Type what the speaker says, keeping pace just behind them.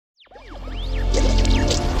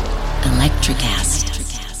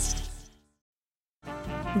Electricast.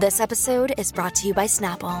 This episode is brought to you by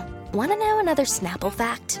Snapple. Want to know another Snapple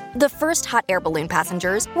fact? The first hot air balloon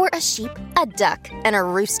passengers were a sheep, a duck, and a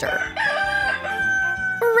rooster.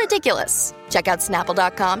 Ridiculous. Check out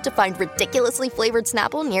Snapple.com to find ridiculously flavored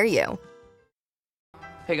Snapple near you.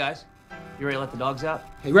 Hey guys, you ready to let the dogs out?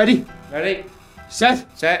 Hey, ready? Ready? Set?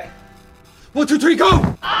 Set. 1, 2, 3,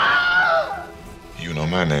 go! You know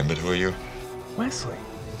my name, but who are you? Wesley.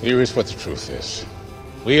 Here is what the truth is.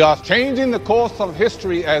 We are changing the course of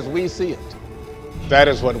history as we see it. That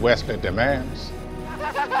is what Wesley demands.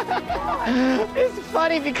 It's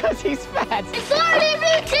funny because he's fat. It's already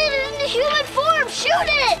mutated into human form. Shoot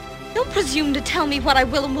it! Don't presume to tell me what I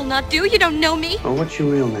will and will not do. You don't know me. Oh, what's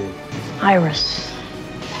your real name? Iris.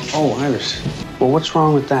 Oh, Iris. Well, what's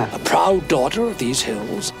wrong with that? A proud daughter of these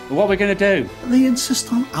hills. What are we gonna do? They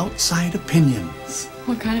insist on outside opinions.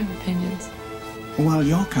 What kind of opinions? Well,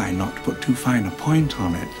 your kind, not to put too fine a point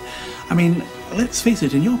on it. I mean, let's face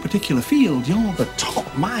it, in your particular field, you're the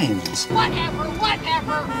top minds.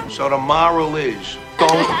 Whatever. So the moral is,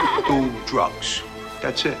 don't do drugs.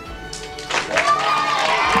 That's it.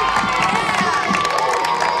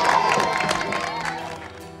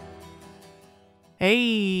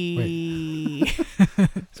 Hey.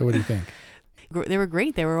 So what do you think? They were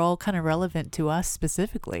great. They were all kind of relevant to us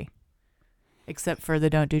specifically, except for the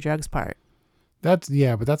don't do drugs part. But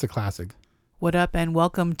that's a classic. What up and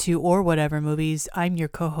welcome to Or Whatever Movies. I'm your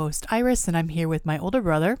co-host Iris and I'm here with my older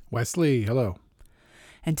brother. Wesley, hello.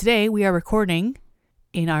 And today we are recording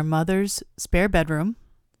in our mother's spare bedroom,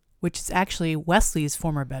 which is actually Wesley's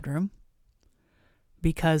former bedroom,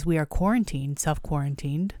 because we are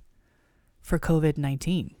self-quarantined for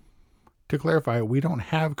COVID-19. To clarify, we don't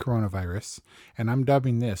have coronavirus, and I'm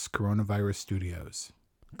dubbing this Coronavirus Studios.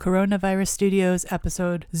 Coronavirus Studios,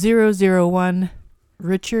 episode 001,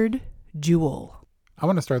 Richard Jewell. I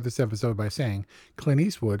want to start this episode by saying Clint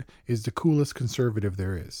Eastwood is the coolest conservative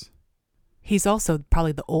there is. He's also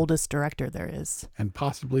probably the oldest director there is. And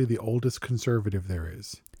possibly the oldest conservative there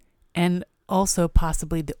is. And also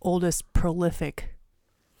possibly the oldest prolific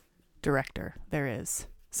director there is.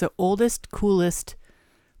 So oldest, coolest,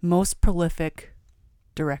 most prolific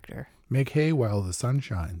director. Make hay while the sun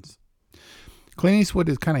shines. Clint Eastwood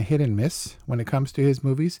is kind of hit and miss when it comes to his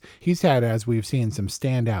movies. He's had, as we've seen, some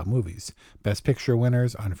standout movies. Best Picture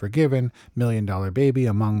winners, Unforgiven, $1 Million Baby,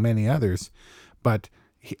 among many others. But,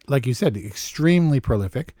 like you said, extremely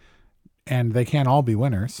prolific, and they can't all be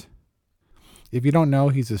winners. If you don't know,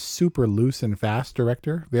 he's a super loose and fast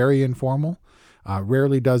director, very informal.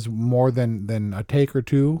 Rarely does more than a take or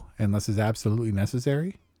two unless it's absolutely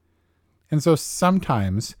necessary. And so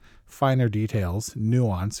sometimes finer details,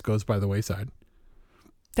 nuance goes by the wayside.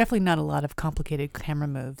 Definitely not a lot of complicated camera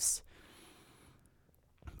moves.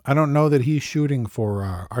 I don't know that he's shooting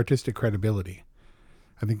for artistic credibility.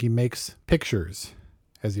 I think he makes pictures,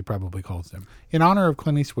 as he probably calls them. In honor of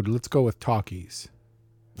Clint Eastwood, let's go with talkies.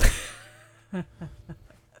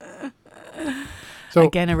 So,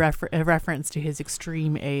 again, a reference to his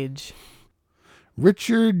extreme age.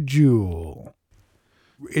 Richard Jewell.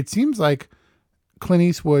 It seems like Clint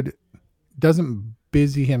Eastwood doesn't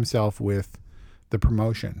busy himself with the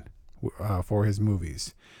promotion for his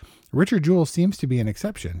movies. Richard Jewell seems to be an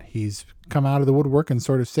exception. He's come out of the woodwork and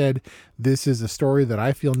sort of said, this is a story that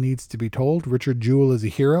I feel needs to be told. Richard Jewell is a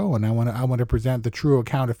hero, and I want to present the true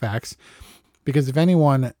account of facts. Because if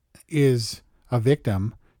anyone is a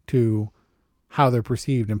victim to how they're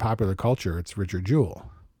perceived in popular culture, it's Richard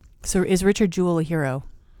Jewell. So is Richard Jewell a hero?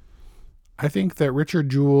 I think that Richard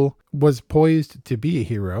Jewell was poised to be a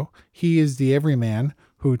hero. He is the everyman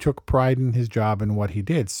who took pride in his job and what he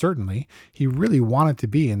did. Certainly, he really wanted to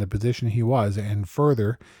be in the position he was and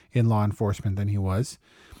further in law enforcement than he was.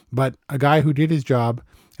 But a guy who did his job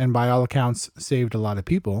and by all accounts saved a lot of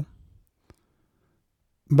people,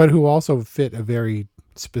 but who also fit a very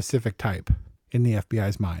specific type in the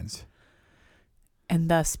FBI's minds. And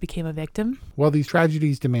thus became a victim? Well, these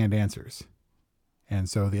tragedies demand answers. And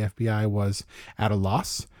so the FBI was at a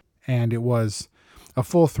loss, and it was a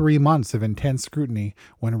full 3 months of intense scrutiny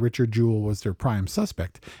when Richard Jewell was their prime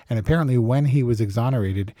suspect. And apparently when he was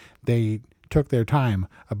exonerated, they took their time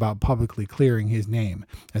about publicly clearing his name.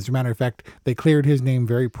 As a matter of fact, they cleared his name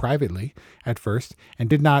very privately at first and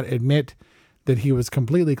did not admit that he was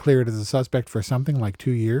completely cleared as a suspect for something like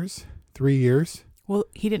 2 years, 3 years. Well,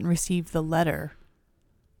 he didn't receive the letter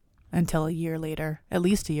until a year later, at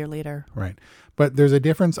least a year later. Right. But there's a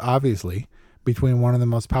difference, obviously, between one of the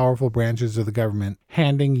most powerful branches of the government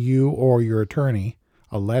handing you or your attorney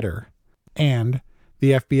a letter and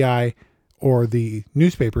the FBI or the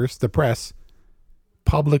newspapers, the press,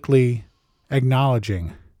 publicly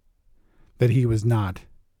acknowledging that he was not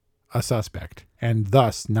a suspect and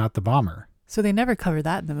thus not the bomber. So they never covered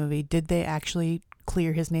that in the movie. Did they actually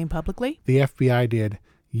clear his name publicly? The FBI did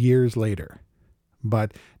years later,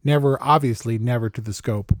 but obviously never to the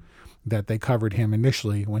scope that they covered him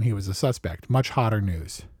initially when he was a suspect. Much hotter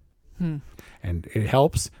news. And it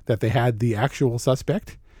helps that they had the actual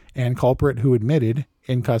suspect and culprit who admitted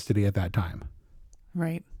in custody at that time.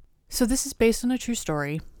 Right. So this is based on a true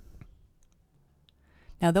story.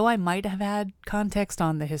 Now, though I might have had context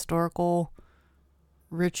on the historical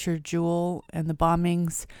Richard Jewell and the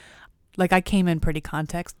bombings, like I came in pretty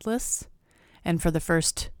contextless, and for the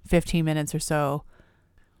first 15 minutes or so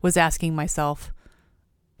was asking myself,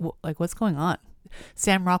 like, what's going on?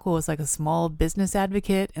 Sam Rockwell was like a small business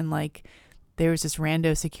advocate, and like there was this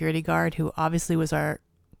rando security guard who obviously was our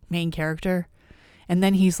main character, and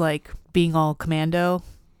then he's like being all commando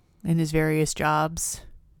in his various jobs.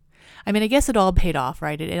 I mean, I guess it all paid off,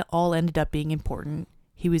 right? It all ended up being important.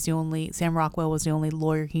 Sam Rockwell was the only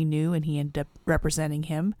lawyer he knew, and he ended up representing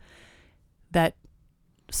him. That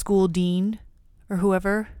school dean or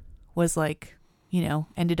whoever was like,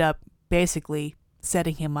 ended up basically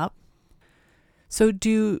setting him up. So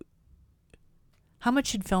how much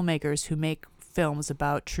should filmmakers who make films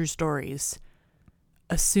about true stories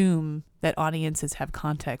assume that audiences have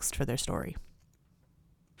context for their story?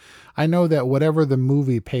 I know that whatever the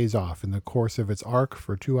movie pays off in the course of its arc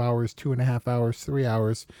for 2 hours, 2.5 hours, 3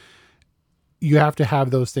 hours, you have to have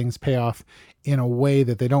those things pay off in a way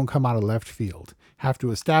that they don't come out of left field. Have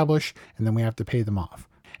to establish, and then we have to pay them off.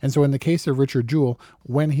 And so in the case of Richard Jewell,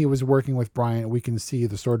 when he was working with Bryant, we can see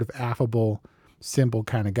the sort of affable, simple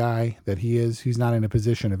kind of guy that he is. He's not in a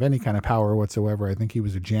position of any kind of power whatsoever. I think he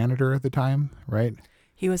was a janitor at the time, right?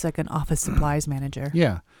 He was like an office supplies manager.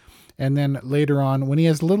 Yeah. And then later on, when he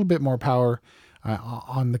has a little bit more power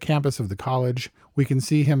on the campus of the college, we can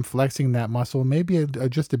see him flexing that muscle, maybe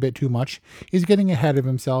just a bit too much. He's getting ahead of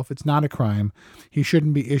himself. It's not a crime. He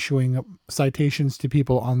shouldn't be issuing citations to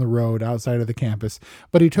people on the road outside of the campus,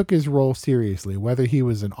 but he took his role seriously. Whether he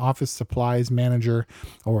was an office supplies manager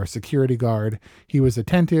or a security guard, he was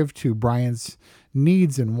attentive to Bryant's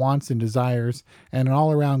needs and wants and desires, and an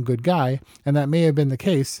all-around good guy, and that may have been the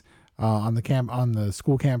case on the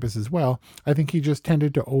school campus as well. I think he just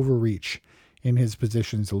tended to overreach in his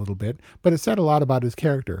positions a little bit, but it said a lot about his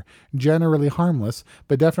character. Generally harmless,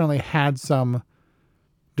 but definitely had some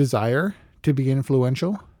desire to be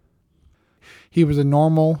influential. He was a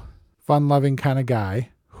normal, fun-loving kind of guy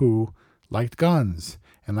who liked guns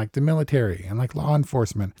and liked the military and liked law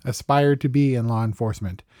enforcement, aspired to be in law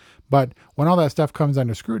enforcement. But when all that stuff comes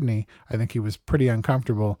under scrutiny, I think he was pretty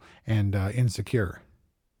uncomfortable and insecure.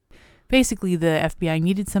 Basically, the FBI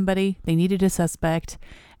needed somebody, they needed a suspect,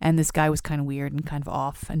 and this guy was kind of weird and kind of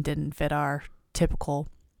off and didn't fit our typical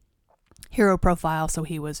hero profile, so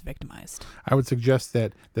he was victimized. I would suggest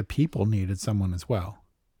that the people needed someone as well.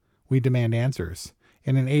 We demand answers.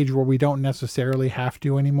 In an age where we don't necessarily have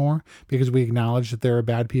to anymore, because we acknowledge that there are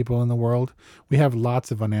bad people in the world, we have lots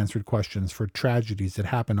of unanswered questions for tragedies that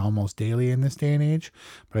happen almost daily in this day and age.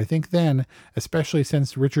 But I think then, especially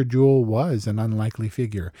since Richard Jewell was an unlikely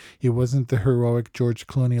figure, he wasn't the heroic George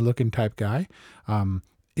Clooney looking type guy,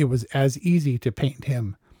 it was as easy to paint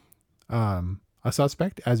him a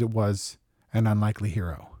suspect as it was an unlikely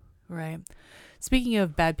hero. Right. Speaking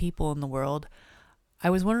of bad people in the world, I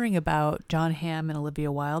was wondering about Jon Hamm and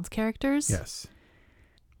Olivia Wilde's characters. Yes.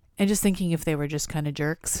 And just thinking if they were just kind of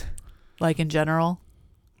jerks, like in general.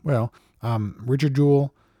 Well, Richard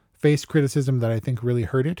Jewell faced criticism that I think really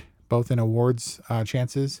hurt it, both in awards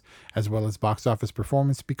chances as well as box office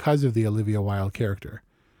performance, because of the Olivia Wilde character.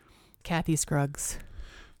 Kathy Scruggs.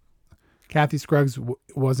 Kathy Scruggs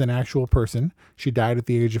was an actual person. She died at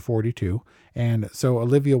the age of 42. And so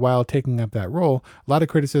Olivia Wilde taking up that role, a lot of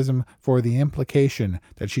criticism for the implication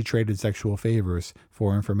that she traded sexual favors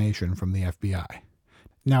for information from the FBI.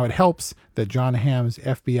 Now, it helps that Jon Hamm's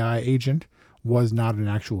FBI agent was not an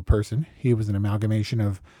actual person. He was an amalgamation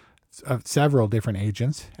of several different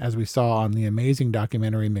agents. As we saw on the amazing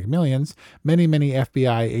documentary McMillions, many, many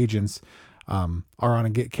FBI agents are on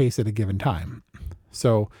a case at a given time.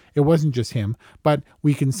 So it wasn't just him, but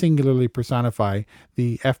we can singularly personify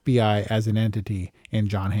the FBI as an entity in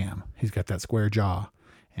Jon Hamm. He's got that square jaw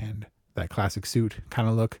and that classic suit kind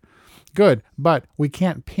of look. Good, but we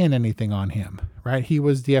can't pin anything on him, right? He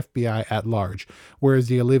was the FBI at large, whereas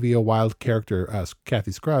the Olivia Wilde character,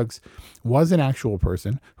 Kathy Scruggs, was an actual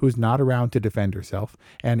person who's not around to defend herself,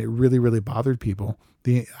 and it really, really bothered people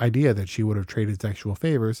the idea that she would have traded sexual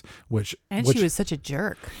favors, And she was such a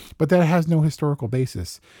jerk. But that has no historical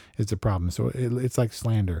basis is the problem. So it's like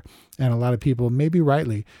slander. And a lot of people, maybe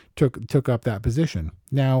rightly, took up that position.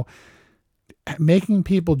 Now, making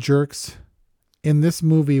people jerks in this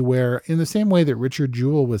movie, where in the same way that Richard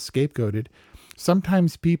Jewell was scapegoated,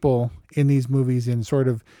 sometimes people in these movies, in sort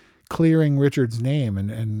of clearing Richard's name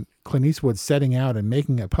and Clint Eastwood setting out and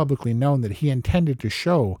making it publicly known that he intended to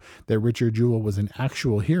show that Richard Jewell was an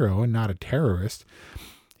actual hero and not a terrorist,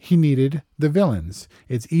 he needed the villains.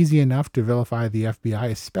 It's easy enough to vilify the FBI,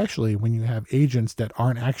 especially when you have agents that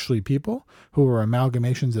aren't actually people, who are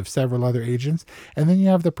amalgamations of several other agents. And then you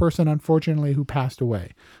have the person, unfortunately, who passed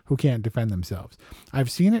away, who can't defend themselves. I've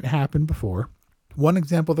seen it happen before. One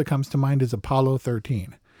example that comes to mind is Apollo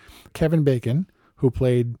 13. Kevin Bacon, who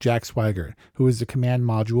played Jack Swigert, who was the command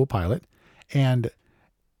module pilot, and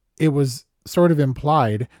it was sort of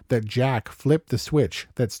implied that Jack flipped the switch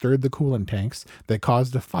that stirred the coolant tanks, that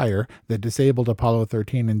caused a fire that disabled Apollo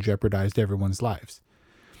 13 and jeopardized everyone's lives.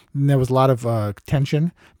 And there was a lot of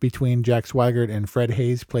tension between Jack Swigert and Fred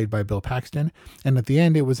Hayes, played by Bill Paxton. And at the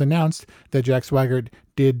end, it was announced that Jack Swigert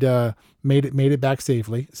made it back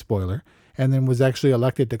safely, spoiler, and then was actually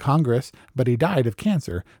elected to Congress, but he died of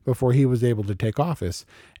cancer before he was able to take office.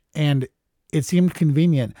 And it seemed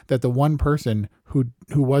convenient that the one person who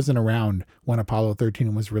wasn't around when Apollo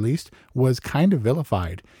 13 was released was kind of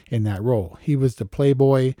vilified in that role. He was the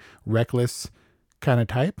playboy, reckless kind of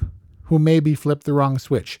type who maybe flipped the wrong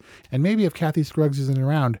switch. And maybe if Kathy Scruggs isn't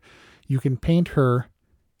around, you can paint her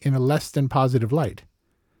in a less than positive light.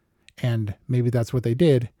 And maybe that's what they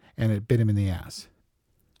did, and it bit him in the ass.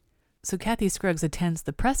 So Kathy Scruggs attends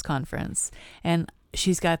the press conference, and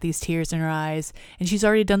she's got these tears in her eyes, and she's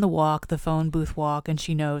already done the walk, the phone booth walk, and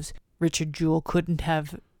she knows Richard Jewell couldn't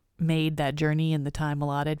have made that journey in the time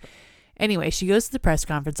allotted. Anyway, she goes to the press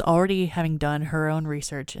conference already having done her own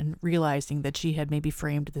research and realizing that she had maybe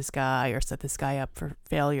framed this guy or set this guy up for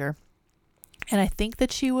failure. And I think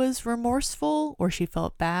that she was remorseful, or she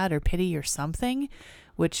felt bad or pity or something,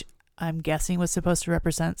 which I'm guessing was supposed to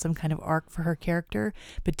represent some kind of arc for her character.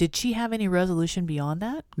 But did she have any resolution beyond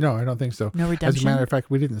that? No, I don't think so. No redemption? As a matter of fact,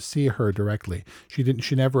 we didn't see her directly.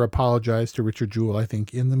 She never apologized to Richard Jewell, I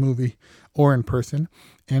think, in the movie or in person.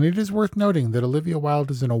 And it is worth noting that Olivia Wilde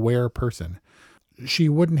is an aware person. She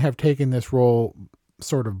wouldn't have taken this role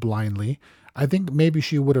sort of blindly. I think maybe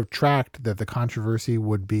she would have tracked that the controversy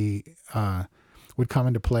would come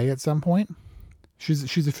into play at some point. She's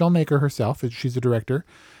a filmmaker herself. She's a director.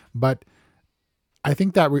 But I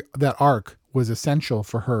think that arc was essential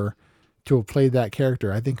for her to have played that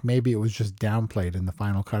character. I think maybe it was just downplayed in the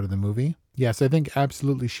final cut of the movie. Yes, I think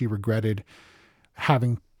absolutely she regretted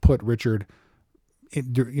having put Richard,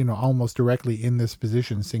 almost directly in this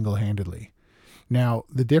position single-handedly. Now,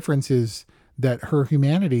 the difference is that her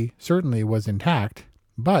humanity certainly was intact,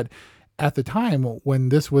 but at the time when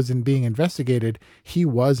this was being investigated, he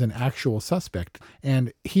was an actual suspect,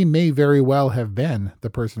 and he may very well have been the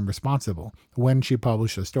person responsible when she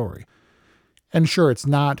published the story. And sure, it's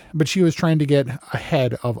not, but she was trying to get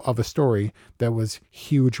ahead of a story that was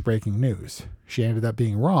huge breaking news. She ended up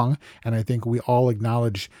being wrong, and I think we all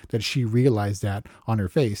acknowledge that she realized that on her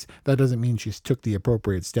face. That doesn't mean she took the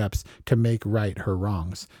appropriate steps to make right her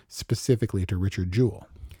wrongs, specifically to Richard Jewell.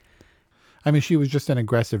 I mean, she was just an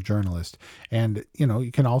aggressive journalist. And,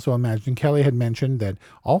 you can also imagine, Kelly had mentioned that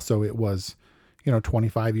also it was,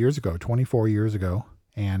 25 years ago, 24 years ago.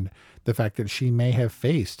 And the fact that she may have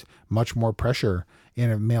faced much more pressure in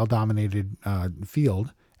a male-dominated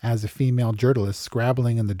field as a female journalist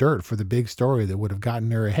scrabbling in the dirt for the big story that would have gotten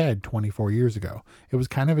her ahead 24 years ago. It was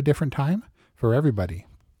kind of a different time for everybody.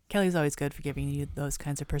 Kelly's always good for giving you those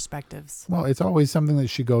kinds of perspectives. Well, it's always something that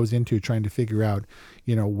she goes into trying to figure out,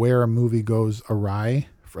 where a movie goes awry,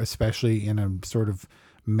 especially in a sort of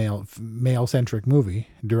male-centric movie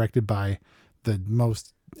directed by the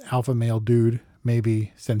most alpha male dude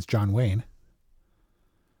maybe since John Wayne.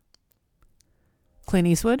 Clint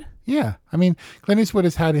Eastwood? Yeah. I mean, Clint Eastwood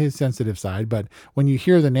has had his sensitive side, but when you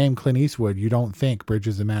hear the name Clint Eastwood, you don't think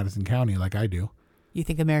Bridges of Madison County like I do. You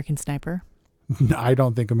think American Sniper? I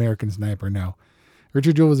don't think American Sniper, no.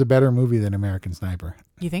 Richard Jewell was a better movie than American Sniper.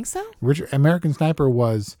 You think so? American Sniper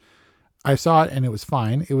was, I saw it and it was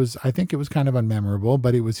fine. I think it was kind of unmemorable,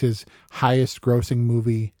 but it was his highest grossing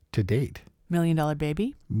movie to date. $1 Million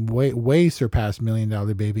Baby? Way surpassed $1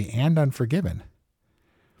 Million Baby and Unforgiven.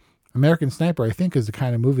 American Sniper, I think, is the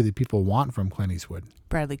kind of movie that people want from Clint Eastwood.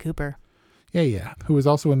 Bradley Cooper. Yeah. Who was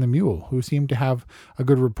also in The Mule, who seemed to have a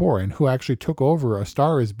good rapport and who actually took over A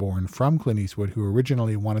Star is Born from Clint Eastwood, who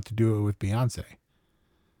originally wanted to do it with Beyonce.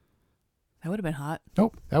 That would have been hot.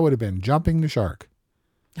 Nope, that would have been jumping the shark.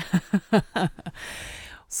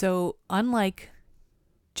 So, unlike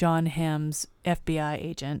John Hamm's FBI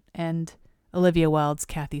agent and Olivia Wilde's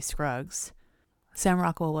Kathy Scruggs, Sam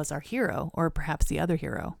Rockwell was our hero, or perhaps the other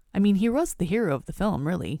hero. I mean, he was the hero of the film,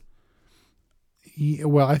 really.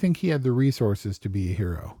 Well, I think he had the resources to be a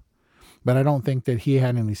hero, but I don't think that he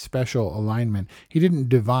had any special alignment. He didn't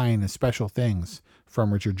divine special things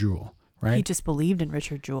from Richard Jewell, right? He just believed in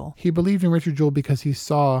Richard Jewell. He believed in Richard Jewell because he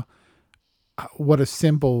saw what a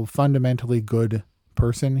simple, fundamentally good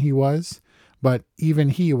person he was. But even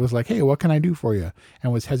he was like, hey, what can I do for you?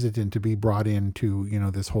 And was hesitant to be brought into,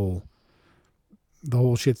 the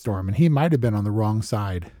whole shitstorm. And he might have been on the wrong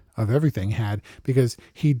side of everything because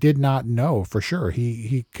he did not know for sure.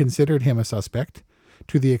 He considered him a suspect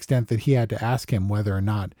to the extent that he had to ask him whether or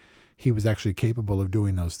not he was actually capable of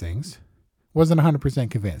doing those things. Wasn't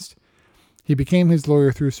 100% convinced. He became his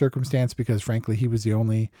lawyer through circumstance because, frankly, he was the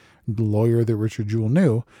only lawyer that Richard Jewell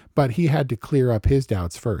knew, but he had to clear up his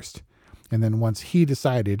doubts first. And then once he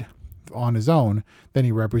decided on his own, then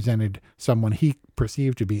he represented someone he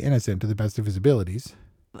perceived to be innocent to the best of his abilities.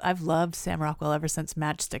 I've loved Sam Rockwell ever since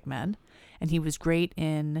Matchstick Men, and he was great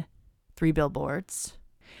in 3 Billboards.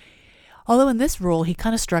 Although in this role, he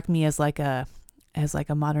kind of struck me as like a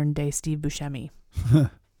modern day Steve Buscemi.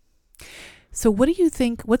 So what do you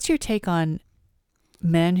think? What's your take on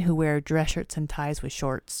men who wear dress shirts and ties with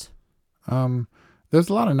shorts? There's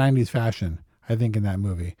a lot of 90s fashion, I think, in that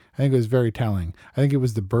movie. I think it was very telling. I think it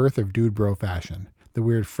was the birth of dude bro fashion, the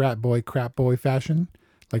weird frat boy, crap boy fashion,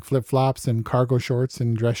 like flip flops and cargo shorts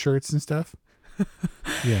and dress shirts and stuff.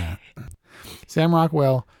 Yeah. Sam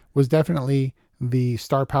Rockwell was definitely the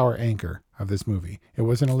star power anchor of this movie. It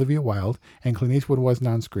wasn't Olivia Wilde, and Clint Eastwood wasn't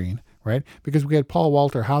on screen, right? Because we had Paul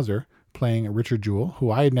Walter Hauser playing Richard Jewell,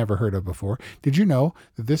 who I had never heard of before. Did you know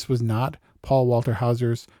that this was not Paul Walter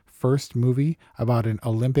Hauser's first movie about an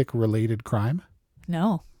Olympic-related crime?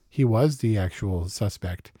 No. He was the actual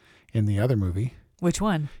suspect in the other movie. Which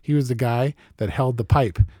one? He was the guy that held the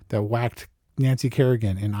pipe that whacked Nancy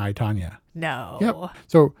Kerrigan in I, Tonya. No. Yep.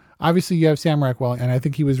 So obviously you have Sam Rockwell, and I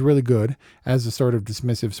think he was really good as a sort of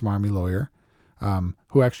dismissive, smarmy lawyer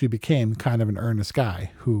who actually became kind of an earnest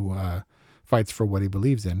guy who fights for what he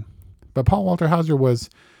believes in. But Paul Walter Hauser was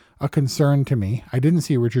a concern to me. I didn't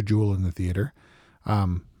see Richard Jewell in the theater.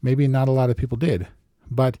 Maybe not a lot of people did.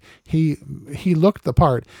 But he looked the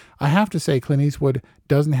part. I have to say, Clint Eastwood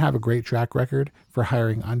doesn't have a great track record for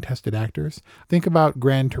hiring untested actors. Think about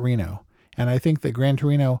Gran Torino. And I think that Gran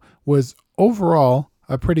Torino was overall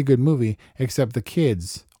a pretty good movie, except the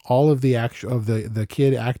kids, all of the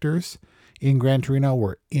kid actors in Gran Torino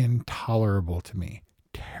were intolerable to me.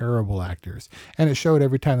 Terrible actors. And it showed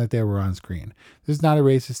every time that they were on screen. This is not a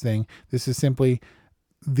racist thing. This is simply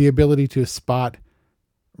the ability to spot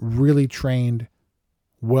really trained,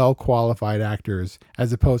 well-qualified actors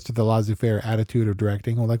as opposed to the laissez-faire attitude of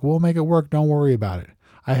directing. Well, like, we'll make it work. Don't worry about it.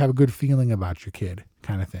 I have a good feeling about your kid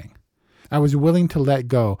kind of thing. I was willing to let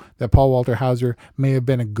go that Paul Walter Hauser may have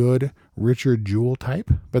been a good Richard Jewell type,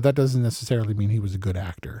 but that doesn't necessarily mean he was a good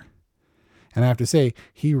actor. And I have to say,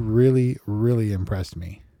 he really, really impressed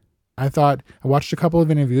me. I watched a couple of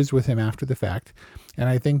interviews with him after the fact, and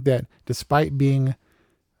I think that despite being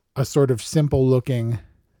a sort of simple-looking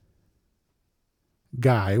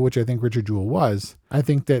guy, which I think Richard Jewell was, I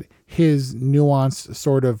think that his nuanced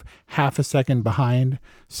sort of half a second behind,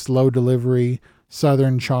 slow delivery,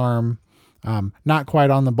 southern charm, not quite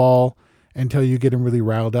on the ball until you get him really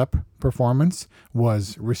riled up performance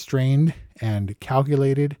was restrained and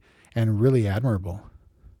calculated and really admirable.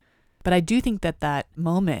 But I do think that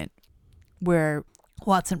moment where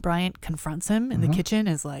Watson Bryant confronts him in the kitchen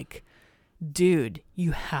is like, dude,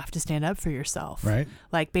 you have to stand up for yourself. Right.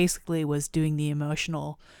 Like basically was doing the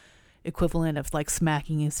emotional equivalent of like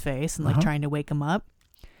smacking his face and like trying to wake him up.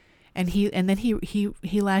 And then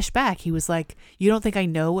he lashed back. He was like, you don't think I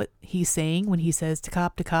know what he's saying when he says to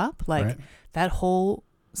cop? Like that whole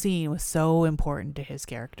scene was so important to his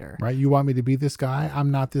character. Right. You want me to be this guy? I'm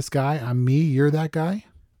not this guy. I'm me. You're that guy.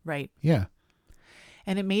 Right. Yeah.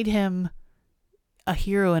 And it made him a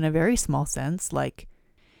hero in a very small sense. Like,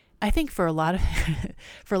 I think for a lot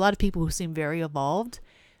of people who seem very evolved,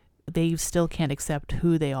 they still can't accept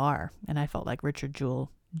who they are. And I felt like Richard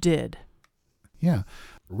Jewell did. Yeah.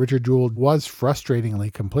 Richard Jewell was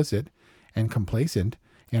frustratingly complicit and complacent.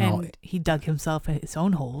 He dug himself in his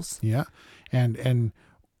own holes. Yeah. And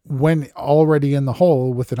when already in the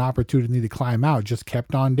hole with an opportunity to climb out, just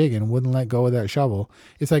kept on digging, wouldn't let go of that shovel.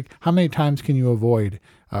 It's like, how many times can you avoid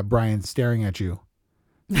Brian staring at you?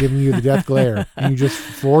 giving you the death glare, and you just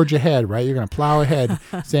forge ahead, right? You're going to plow ahead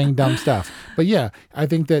saying dumb stuff. But yeah, I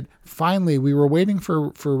think that finally we were waiting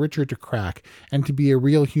for Richard to crack and to be a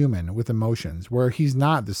real human with emotions, where he's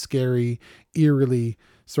not the scary, eerily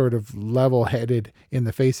sort of level-headed in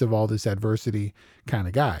the face of all this adversity kind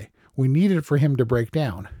of guy. We needed for him to break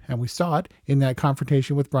down, and we saw it in that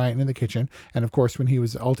confrontation with Bryant in the kitchen, and of course when he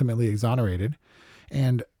was ultimately exonerated.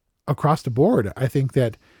 And across the board, I think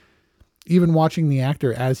that even watching the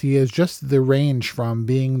actor as he is, just the range from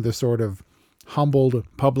being the sort of humbled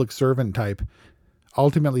public servant type,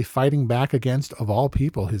 ultimately fighting back against, of all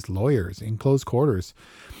people, his lawyers in close quarters,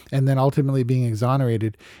 and then ultimately being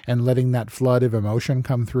exonerated and letting that flood of emotion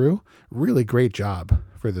come through. Really great job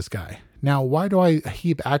for this guy. Now, why do I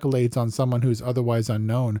heap accolades on someone who's otherwise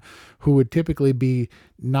unknown, who would typically be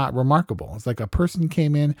not remarkable? It's like a person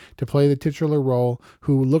came in to play the titular role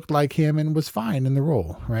who looked like him and was fine in the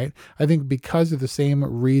role, right? I think because of the same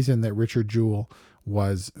reason that Richard Jewell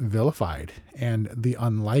was vilified and the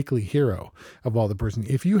unlikely hero of all the person.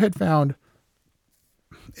 If there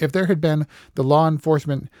had been the law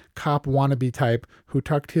enforcement cop wannabe type who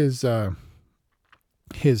tucked his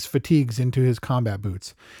fatigues into his combat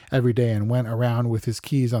boots every day and went around with his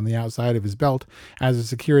keys on the outside of his belt as a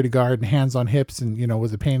security guard and hands on hips and,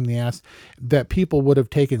 was a pain in the ass, that people would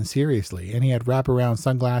have taken seriously. And he had wraparound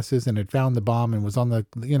sunglasses and had found the bomb and was on the,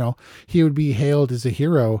 he would be hailed as a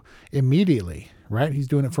hero immediately, right? He's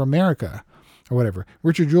doing it for America or whatever.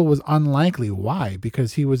 Richard Jewell was unlikely. Why?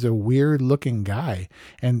 Because he was a weird looking guy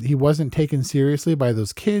and he wasn't taken seriously by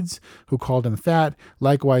those kids who called him fat.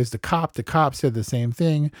 Likewise, the cop said the same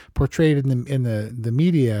thing, portrayed in the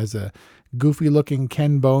media as a goofy looking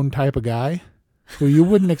Ken Bone type of guy who you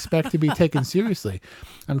wouldn't expect to be taken seriously.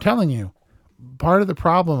 I'm telling you, part of the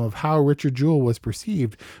problem of how Richard Jewell was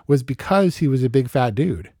perceived was because he was a big fat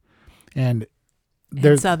dude. And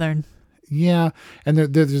there's Southern. Yeah, and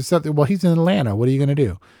there's something. Well, he's in Atlanta. What are you going to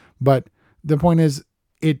do? But the point is,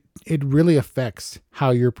 it really affects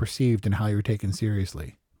how you're perceived and how you're taken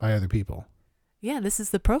seriously by other people. Yeah, this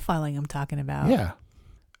is the profiling I'm talking about. Yeah,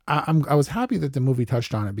 I was happy that the movie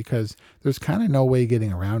touched on it because there's kind of no way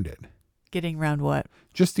getting around it. Getting around what?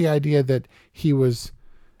 Just the idea that he was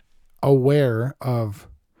aware of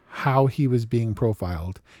how he was being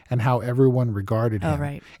profiled and how everyone regarded him. Oh,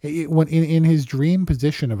 right. When in his dream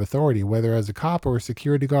position of authority, whether as a cop or a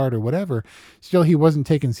security guard or whatever, still he wasn't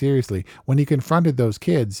taken seriously. When he confronted those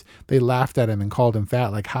kids, they laughed at him and called him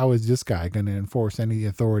fat. Like, how is this guy going to enforce any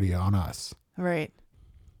authority on us? Right.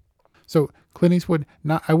 So Clint Eastwood,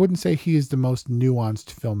 I wouldn't say he is the most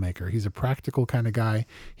nuanced filmmaker. He's a practical kind of guy.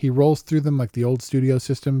 He rolls through them like the old studio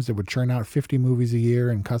systems that would churn out 50 movies a year,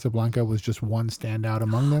 and Casablanca was just one standout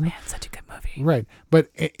among them. Man, such a good movie. Right. But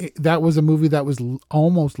that was a movie that was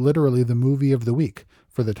almost literally the movie of the week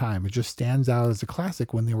for the time. It just stands out as a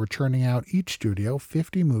classic when they were churning out each studio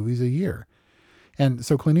 50 movies a year. And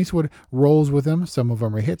so Clint Eastwood rolls with them. Some of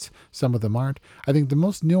them are hits, some of them aren't. I think the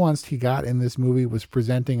most nuanced he got in this movie was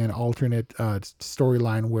presenting an alternate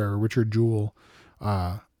storyline where Richard Jewell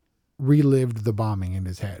relived the bombing in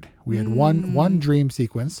his head. We had one dream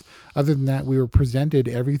sequence. Other than that, we were presented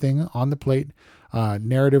everything on the plate.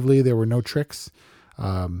 Narratively, there were no tricks.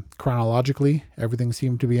 Chronologically, everything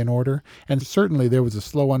seemed to be in order. And certainly there was a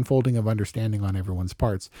slow unfolding of understanding on everyone's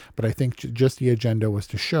parts. But I think just the agenda was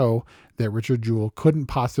to show that Richard Jewell couldn't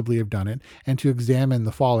possibly have done it and to examine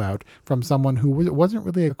the fallout from someone who wasn't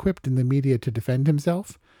really equipped in the media to defend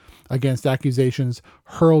himself against accusations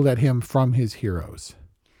hurled at him from his heroes.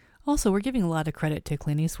 Also, we're giving a lot of credit to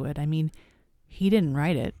Clint Eastwood. I mean, he didn't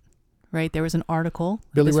write it, right? There was an article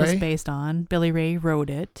this was based on. Billy Ray wrote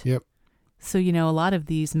it. Yep. So, a lot of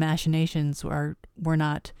these machinations were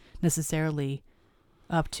not necessarily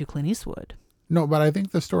up to Clint Eastwood. No, but I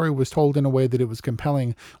think the story was told in a way that it was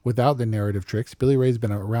compelling without the narrative tricks. Billy Ray's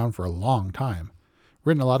been around for a long time,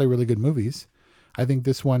 written a lot of really good movies. I think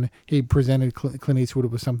this one, he presented Clint Eastwood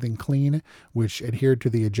with something clean, which adhered to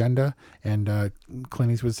the agenda, and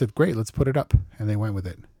Clint Eastwood said, great, let's put it up, and they went with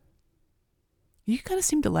it. You kind of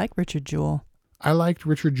seem to like Richard Jewell. I liked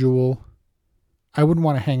Richard Jewell. I wouldn't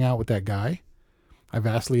want to hang out with that guy. I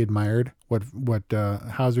vastly admired what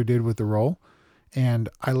Hauser did with the role. And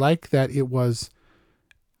I like that it was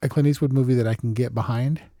a Clint Eastwood movie that I can get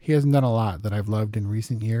behind. He hasn't done a lot that I've loved in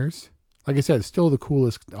recent years. Like I said, still the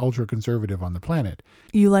coolest ultra-conservative on the planet.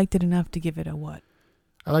 You liked it enough to give it a what?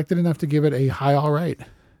 I liked it enough to give it a high all right.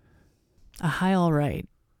 A high all right.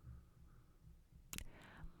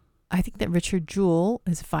 I think that Richard Jewell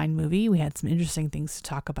is a fine movie. We had some interesting things to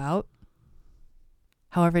talk about.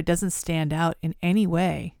 However, it doesn't stand out in any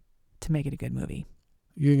way to make it a good movie.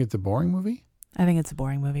 You think it's a boring movie? I think it's a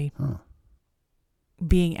boring movie. Huh.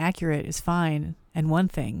 Being accurate is fine and one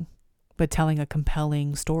thing, but telling a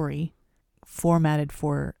compelling story formatted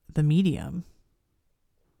for the medium,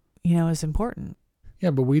 is important.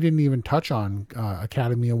 Yeah, but we didn't even touch on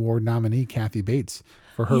Academy Award nominee Kathy Bates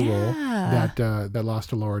for her role that lost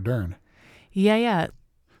to Laura Dern. Yeah.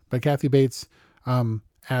 But Kathy Bates,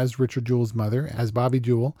 as Richard Jewell's mother, as Bobby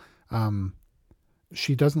Jewell,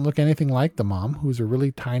 she doesn't look anything like the mom, who's a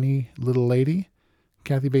really tiny little lady.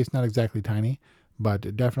 Kathy Bates, not exactly tiny,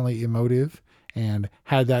 but definitely emotive and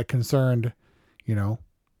had that concerned,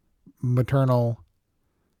 maternal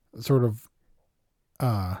sort of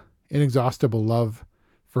inexhaustible love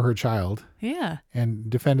for her child. Yeah. And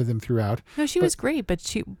defended them throughout. No, she was great,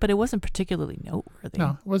 but it wasn't particularly noteworthy.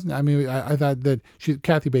 No, it wasn't. I mean, I thought that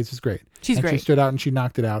Kathy Bates is great. She's great. She stood out and she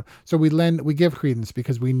knocked it out. So we give credence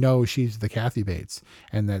because we know she's the Kathy Bates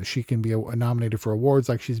and that she can be nominated for awards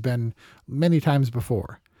like she's been many times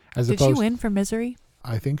before. Did she win for Misery?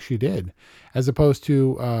 I think she did. As opposed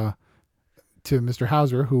to Mr.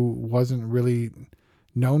 Hauser, who wasn't really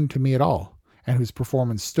known to me at all, and whose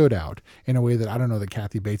performance stood out in a way that I don't know that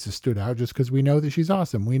Kathy Bates has stood out, just because we know that she's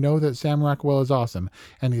awesome. We know that Sam Rockwell is awesome,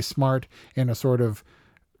 and he's smart in a sort of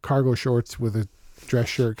cargo shorts with a dress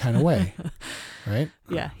shirt kind of way, right?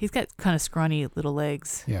 Yeah, he's got kind of scrawny little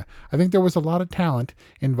legs. Yeah, I think there was a lot of talent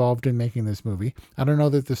involved in making this movie. I don't know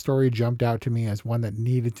that the story jumped out to me as one that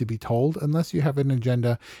needed to be told unless you have an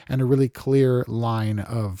agenda and a really clear line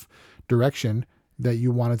of direction that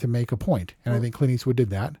you wanted to make a point. And I think Clint Eastwood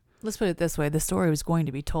did that. Let's put it this way. The story was going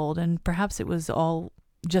to be told, and perhaps it was all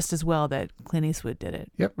just as well that Clint Eastwood did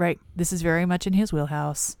it. Yep. Right. This is very much in his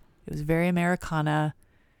wheelhouse. It was very Americana,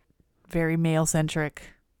 very male-centric.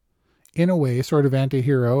 In a way, sort of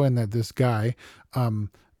anti-hero, and that this guy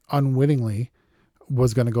unwittingly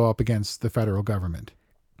was going to go up against the federal government.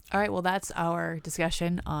 All right. Well, that's our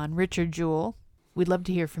discussion on Richard Jewell. We'd love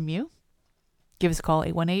to hear from you. Give us a call,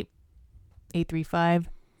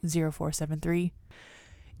 818-835-0473.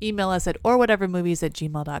 Email us at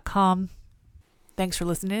orwhatevermovies@gmail.com. Thanks for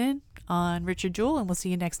listening in on Richard Jewell, and we'll see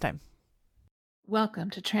you next time. Welcome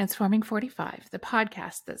to Transforming 45, the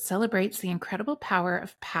podcast that celebrates the incredible power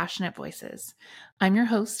of passionate voices. I'm your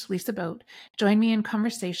host, Lisa Boat. Join me in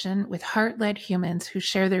conversation with heart-led humans who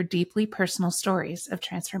share their deeply personal stories of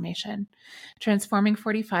transformation. Transforming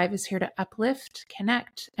 45 is here to uplift,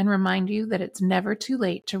 connect, and remind you that it's never too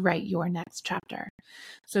late to write your next chapter.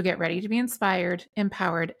 So get ready to be inspired,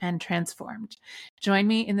 empowered, and transformed. Join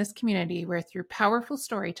me in this community where through powerful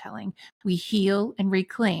storytelling, we heal and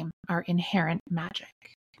reclaim our inherent magic.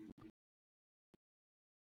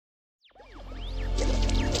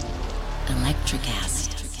 Electricast.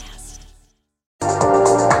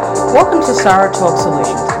 Welcome to Sarah Talk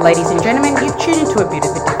Solutions. Ladies and gentlemen, you've tuned into a bit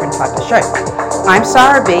of a different type of show. I'm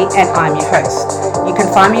Sarah B and I'm your host. You can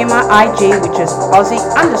find me on my IG, which is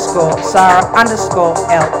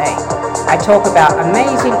Aussie_Sarah_LA. I talk about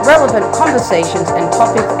amazing, relevant conversations and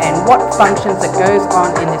topics and what functions that goes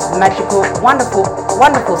on in this magical, wonderful,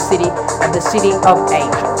 wonderful city of the City of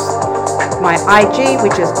Angels. My IG,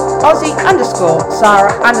 which is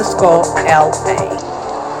Aussie_Sarah_LA.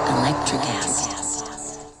 Electricast.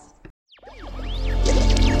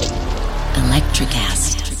 Electricast.